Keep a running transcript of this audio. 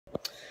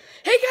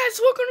guys,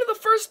 welcome to the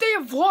first day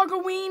of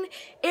Vlogoween,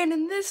 and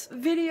in this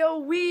video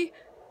we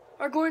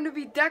are going to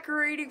be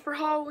decorating for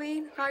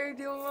Halloween. How are you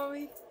doing,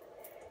 Mommy?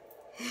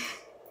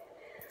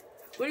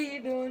 What are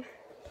you doing?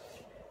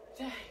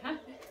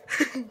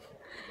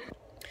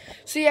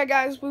 So yeah,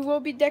 guys, we will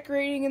be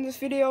decorating in this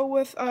video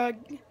with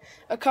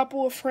a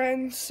couple of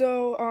friends,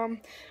 so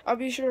I'll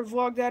be sure to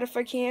vlog that if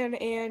I can,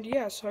 and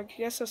yeah, so I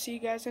guess I'll see you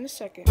guys in a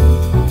second.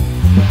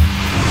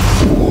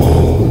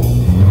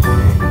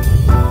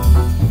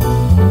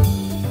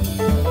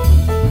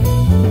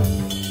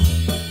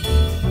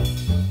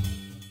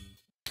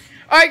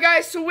 Alright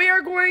guys, so we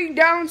are going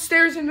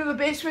downstairs into the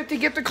basement to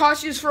get the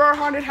costumes for our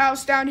haunted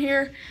house down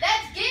here.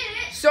 Let's get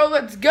it! So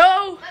let's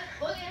go!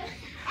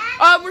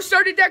 Let's We're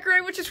starting to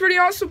decorate, which is pretty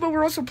awesome, but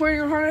we're also planning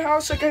a haunted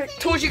house. Like I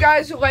told you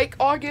guys, like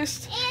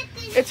August,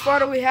 it's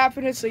finally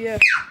happening, so yeah.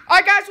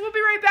 Alright guys, we'll be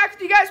right back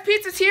with you guys.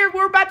 Pizza's here,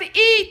 we're about to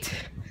eat!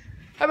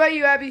 How about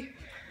you, Abby?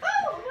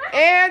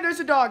 And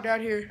there's a dog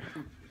down here.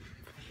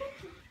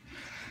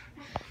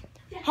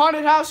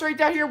 Haunted house right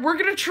down here. We're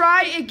gonna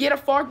try and get a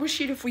fog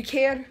machine if we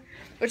can,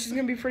 which is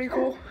gonna be pretty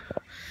cool.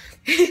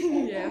 Yeah.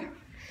 Wait,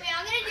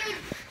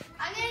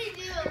 I'm gonna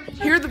do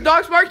a Here the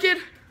dog's barking.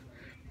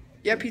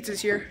 Yeah, pizza's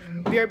here.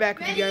 Be right back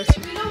with you guys.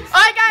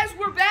 Alright guys,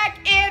 we're back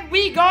and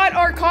we got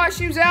our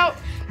costumes out.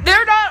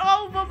 They're not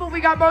all of them, but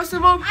we got most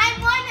of them.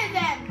 I'm one of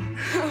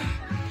them.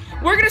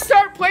 We're gonna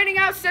start planning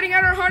out, setting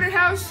out our haunted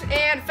house,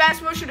 and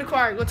fast motion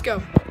acquired. Let's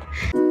go.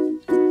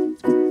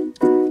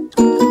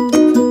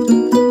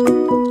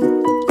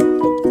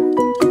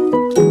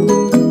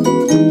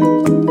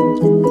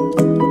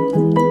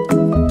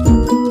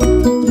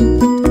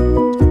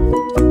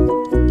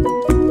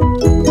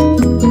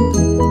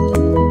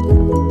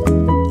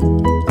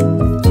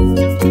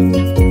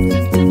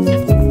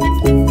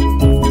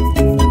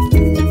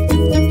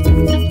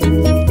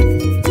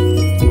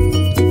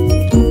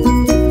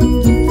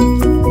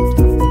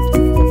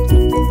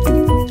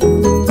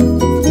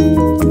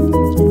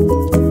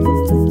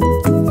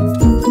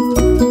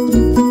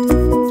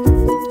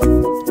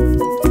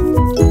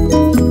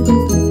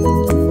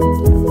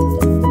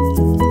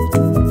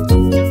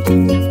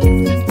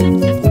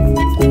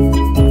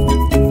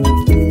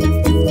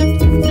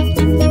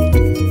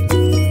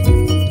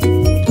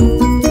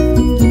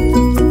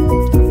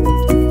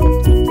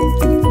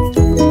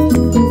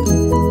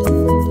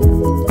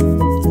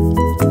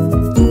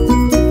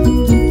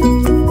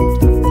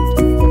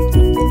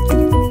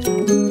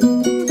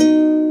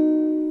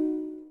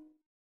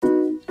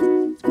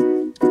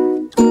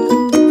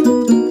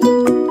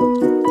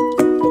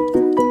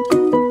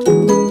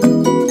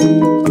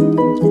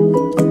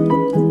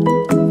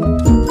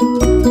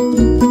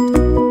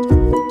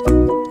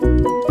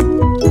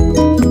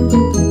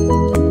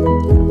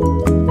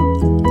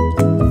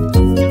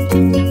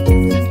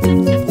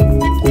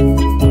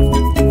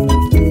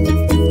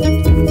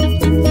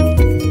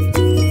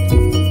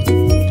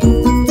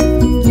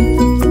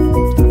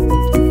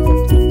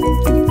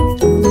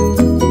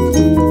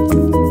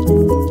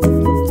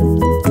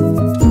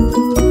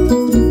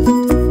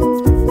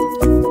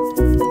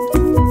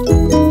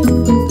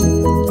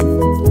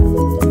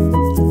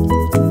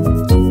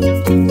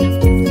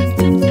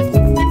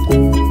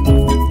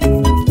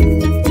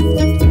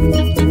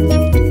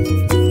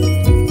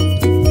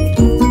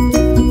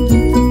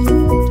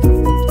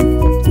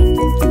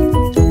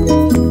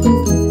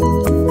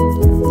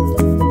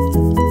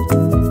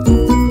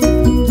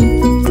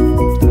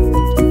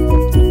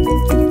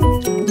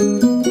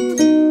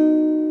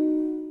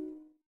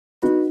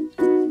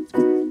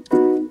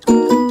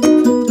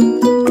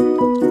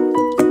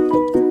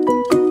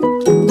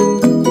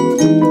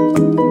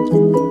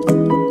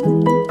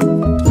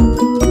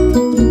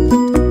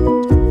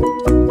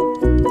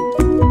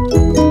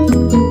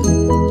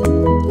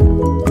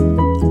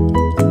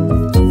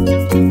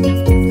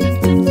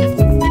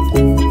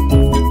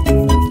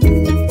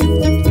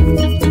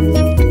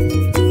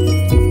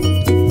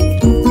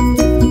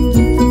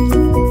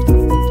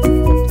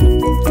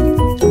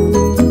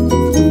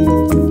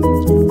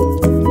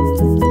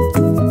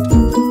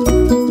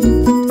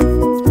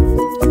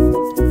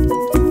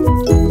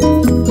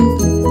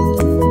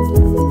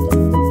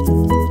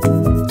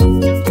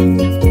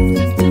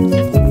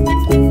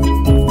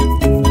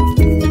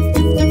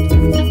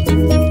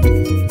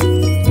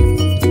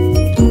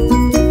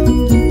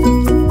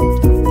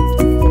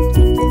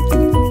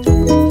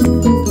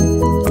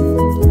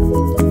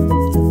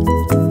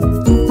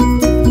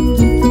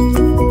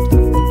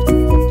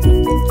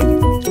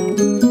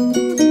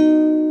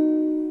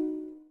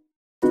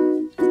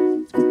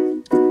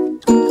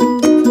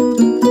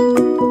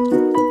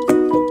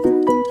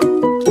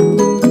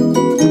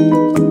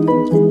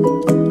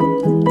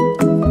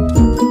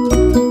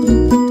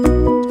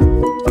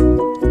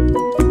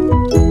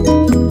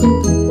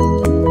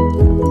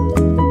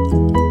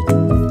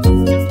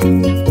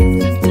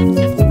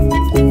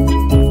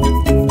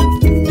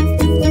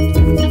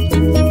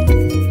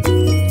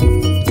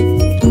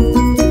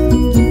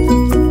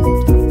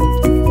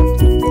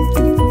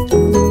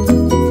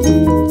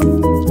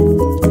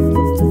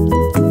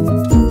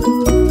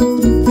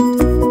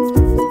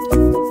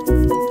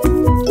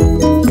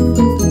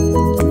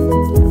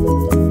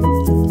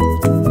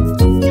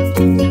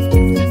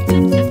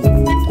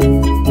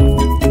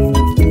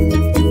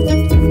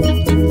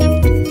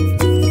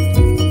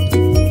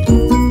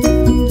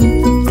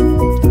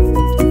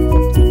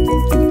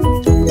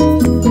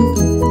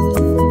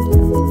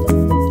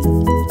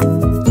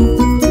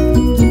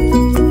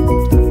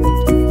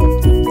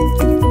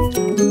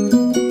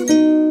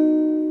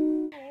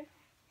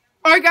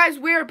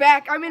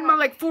 I'm in my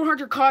like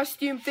 400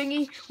 costume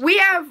thingy.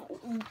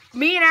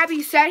 Me and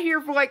Abby sat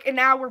here for like an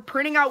hour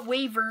printing out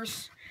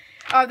waivers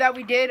that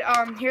we did.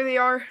 Here they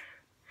are.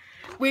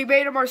 We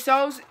made them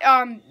ourselves.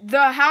 The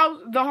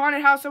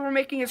haunted house that we're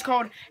making is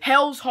called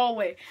Hell's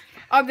Hallway.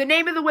 The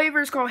name of the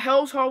waiver is called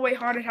Hell's Hallway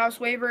Haunted House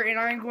Waiver, and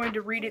I'm going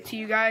to read it to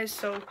you guys.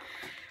 So,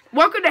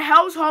 welcome to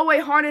Hell's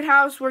Hallway Haunted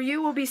House, where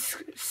you will be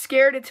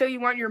scared until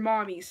you want your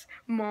mommies.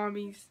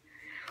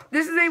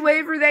 This is a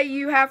waiver that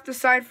you have to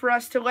sign for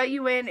us to let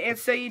you in and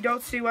so you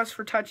don't sue us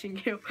for touching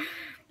you.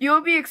 You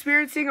will be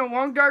experiencing a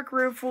long, dark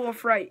room full of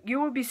fright. You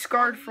will be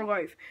scarred for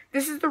life.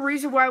 This is the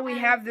reason why we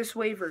have this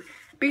waiver.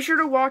 Be sure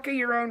to walk at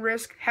your own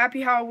risk.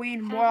 Happy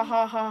Halloween. Mwah,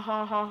 ha, ha,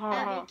 ha, ha, ha,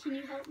 ha. Can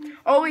you help me?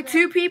 Only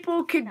 2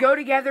 people could go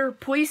together.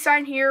 Please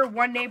sign here.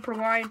 1 name per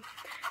line.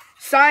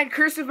 Sign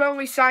cursive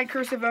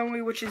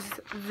only, which is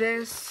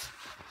this.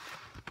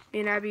 Me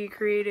and Abby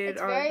created.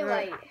 It's very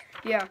light.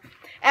 Yeah.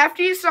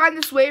 After you sign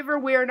this waiver,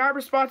 we are not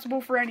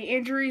responsible for any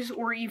injuries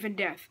or even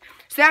death.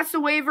 So that's the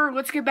waiver.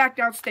 Let's get back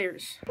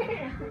downstairs.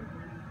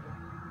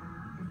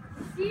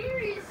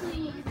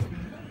 Seriously?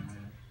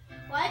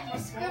 Why did you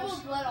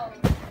scribble blood all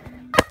over?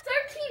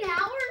 13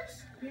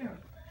 hours? Yeah.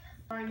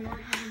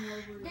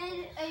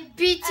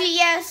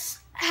 BTS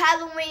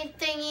Halloween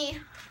thingy.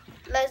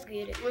 Let's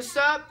get it. What's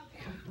up?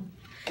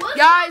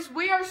 Guys,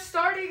 we are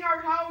starting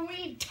our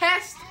Halloween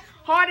test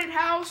haunted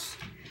house.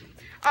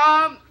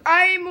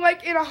 I'm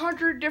like in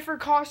 100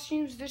 different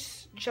costumes.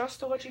 This just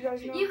to let you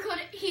guys know. He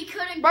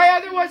couldn't. My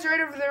other one's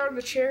right over there on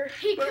the chair.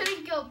 He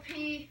couldn't go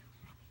pee.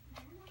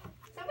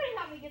 Somebody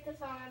help me get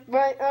this on.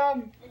 But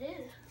It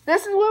is.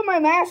 this is what my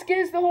mask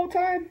is the whole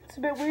time. It's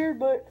a bit weird,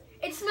 but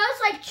It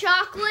smells like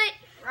chocolate.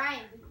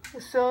 Ryan.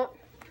 what's up?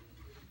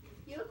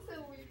 You look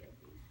so weird.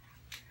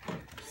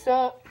 What's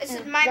up? This is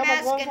Yeah, my got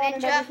mask, gloves a on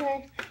and ninja.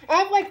 everything. I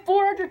have like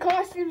 400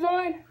 costumes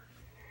on.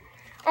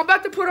 I'm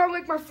about to put on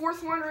like my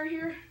 4th one right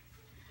here.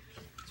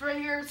 It's right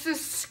here. It's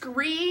this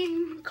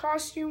screen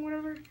costume,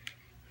 whatever.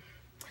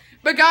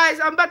 But guys,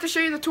 I'm about to show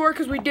you the tour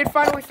because we did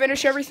finally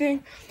finish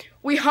everything.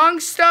 We hung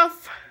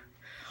stuff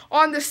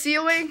on the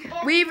ceiling.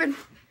 We even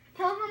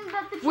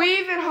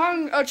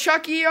hung a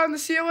Chucky on the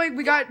ceiling.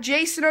 We got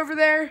Jason over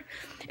there.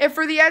 And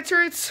for the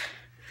entrance,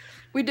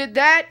 we did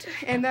that.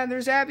 And then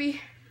there's Abby.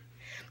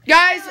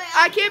 Guys,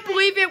 I can't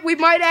believe it. We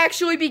might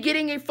actually be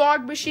getting a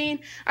fog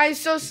machine. I'm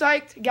so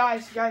psyched.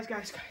 Guys. Do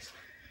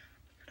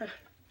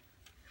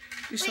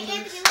Wait, some of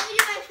Anthony, this. let me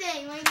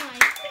do my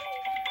thing.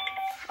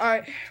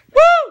 Alright. Woo! Wait,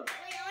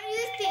 I want to do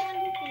this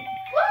thing.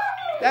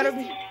 That'll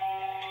be.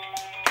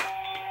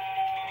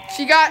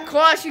 She got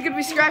claws. She's gonna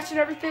be scratching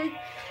everything.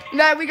 And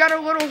then we got our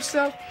little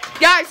stuff.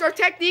 Guys, our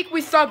technique,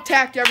 we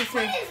thumbtacked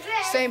everything. What is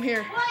this? Same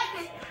here. What?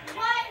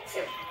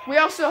 We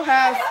also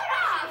have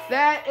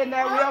that, and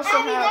then we also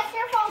Abby, have that's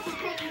your fault for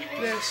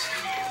taking this. this.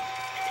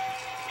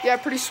 Yeah,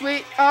 pretty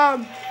sweet.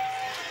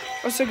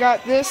 Also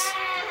got this.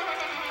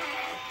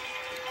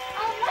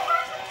 What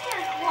happened to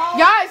your clothes?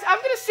 Guys,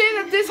 I'm gonna say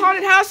that this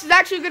haunted house is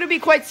actually gonna be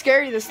quite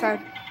scary this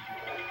time.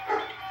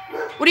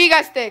 What do you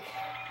guys think?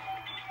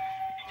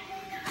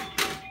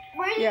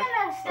 Where are you Yeah. gonna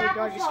Oh snap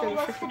God, us you scared all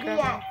the us to freaking be crap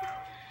out at? of me.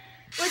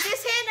 With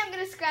this hand, I'm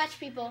gonna scratch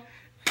people.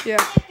 Yeah.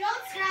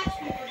 Don't scratch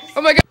people. Just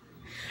Oh my God.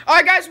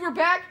 Alright guys, we're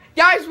back.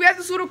 Guys, we have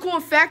this little cool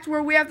effect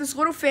where we have this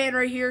little fan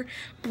right here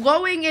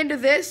blowing into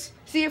this.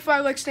 See if I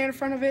like stand in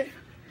front of it.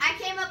 I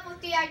came up with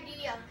the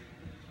idea.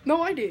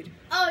 No, I did.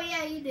 Oh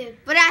yeah, you did.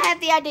 But I had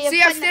the idea.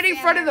 See, I'm standing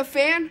in front of the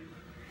fan,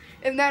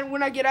 and then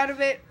when I get out of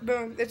it,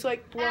 boom, it's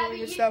like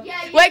blowing and stuff.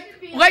 yeah, you Like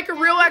should be a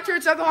real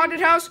entrance of the haunted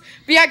house.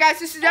 But yeah, guys,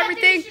 this is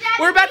everything.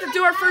 We're about to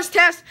do our first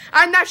test.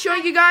 I'm not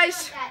showing you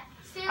guys.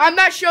 I'm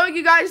not showing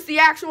you guys the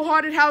actual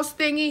haunted house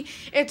thingy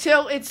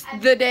until it's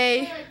the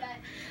day,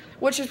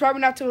 which is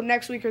probably not till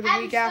next week or the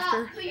week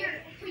after. Put your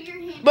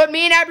hand. But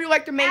me and Abby are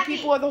like the main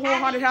people of the whole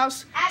haunted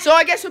house. So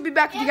I guess we'll be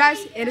back with you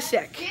guys in a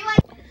sec.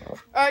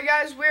 Alright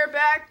guys, we're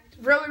back.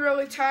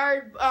 Really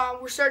tired.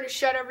 We're starting to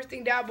shut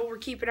everything down, but we're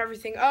keeping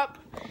everything up.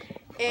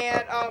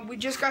 And we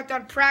just got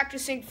done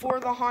practicing for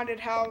the haunted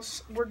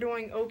house. We're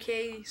doing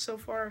okay so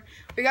far.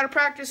 We got to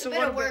practice a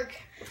little bit.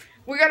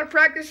 We got to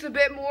practice a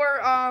bit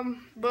more,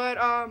 But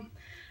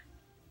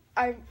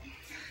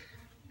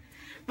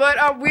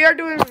we are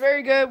doing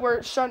very good.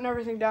 We're shutting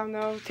everything down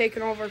though,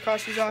 taking all of our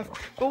costumes off.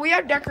 But we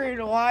have decorated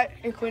a lot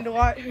and cleaned a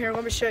lot. Here,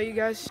 let me show you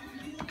guys.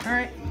 All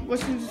right,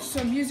 listen to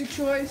some music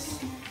choice.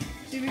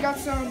 See, we got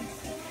some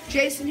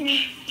Jason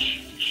here.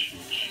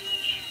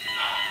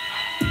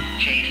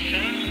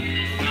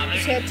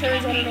 His head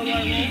turns, I don't know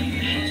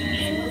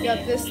why. We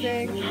got this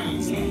thing.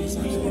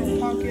 Some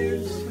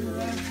pumpkins.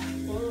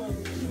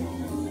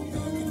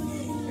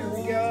 There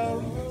we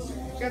go.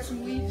 Got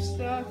some leaf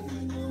stuff.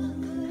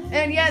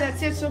 And yeah,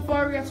 that's it so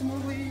far. We got some more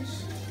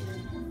leaves.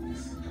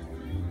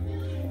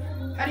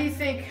 How do you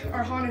think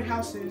our haunted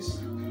house is?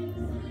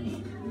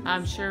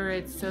 I'm sure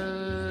it's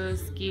so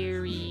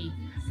scary.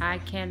 I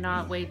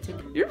cannot wait to...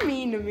 You're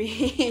mean to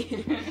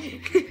me.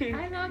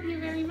 I love you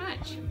very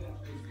much.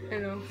 I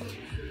know.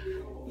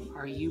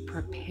 Are you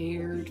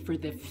prepared for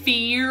the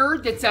fear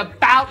that's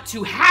about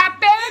to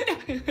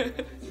happen?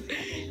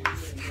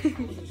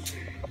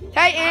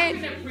 Hey,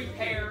 and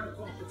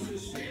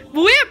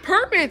we have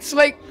permits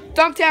like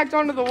thumbtacked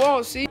onto the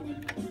wall. See,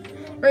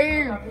 right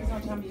here.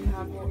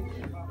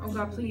 Oh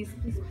God, please.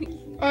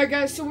 All right,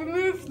 guys. So we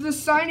moved the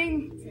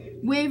signing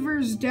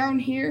waivers down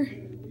here,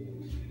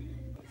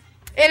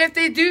 and if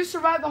they do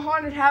survive the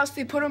haunted house,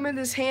 they put them in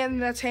this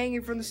hand that's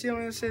hanging from the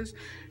ceiling that says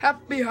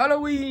 "Happy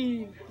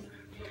Halloween."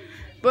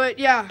 But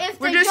yeah, If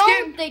we're they just don't,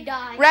 getting they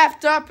die.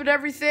 wrapped up and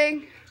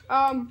everything.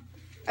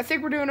 I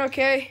think we're doing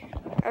okay.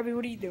 Abby,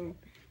 what are you doing?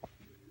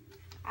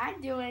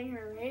 I'm doing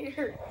her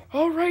hair.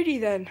 Alrighty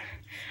then.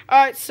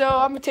 Alright, so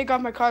I'm gonna take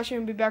off my costume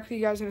and be back with you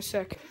guys in a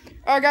sec.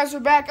 Alright guys, we're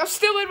back. I'm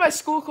still in my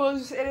school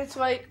clothes and it's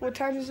like, what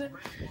time is it?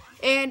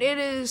 And it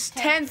is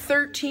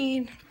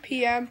 10:13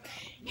 p.m.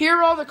 Here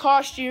are all the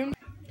costumes.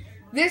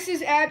 This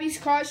is Abby's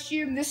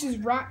costume. This is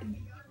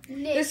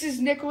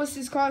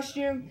Nicholas's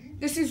costume.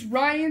 This is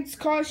Ryan's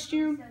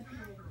costume.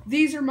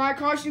 These are my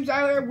costumes.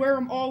 I wear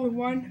them all in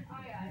one.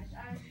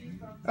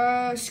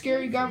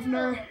 Scary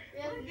governor.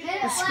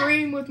 A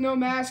Scream with no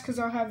mask because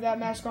I'll have that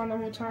mask on the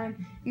whole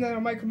time. And then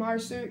a Michael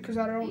Myers suit because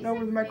I don't know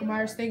where the Michael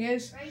Myers thing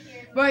is.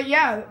 But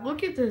yeah,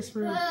 look at this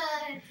room.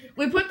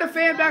 We put the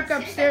fan back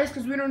upstairs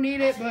because we don't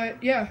need it,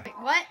 but yeah.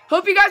 What?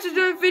 Hope you guys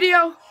enjoyed the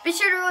video. Be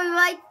sure to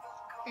like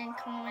and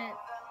comment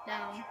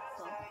down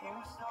below.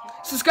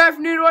 Subscribe if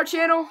you're new to our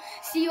channel.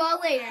 See you all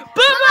later.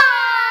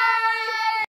 Bye-bye!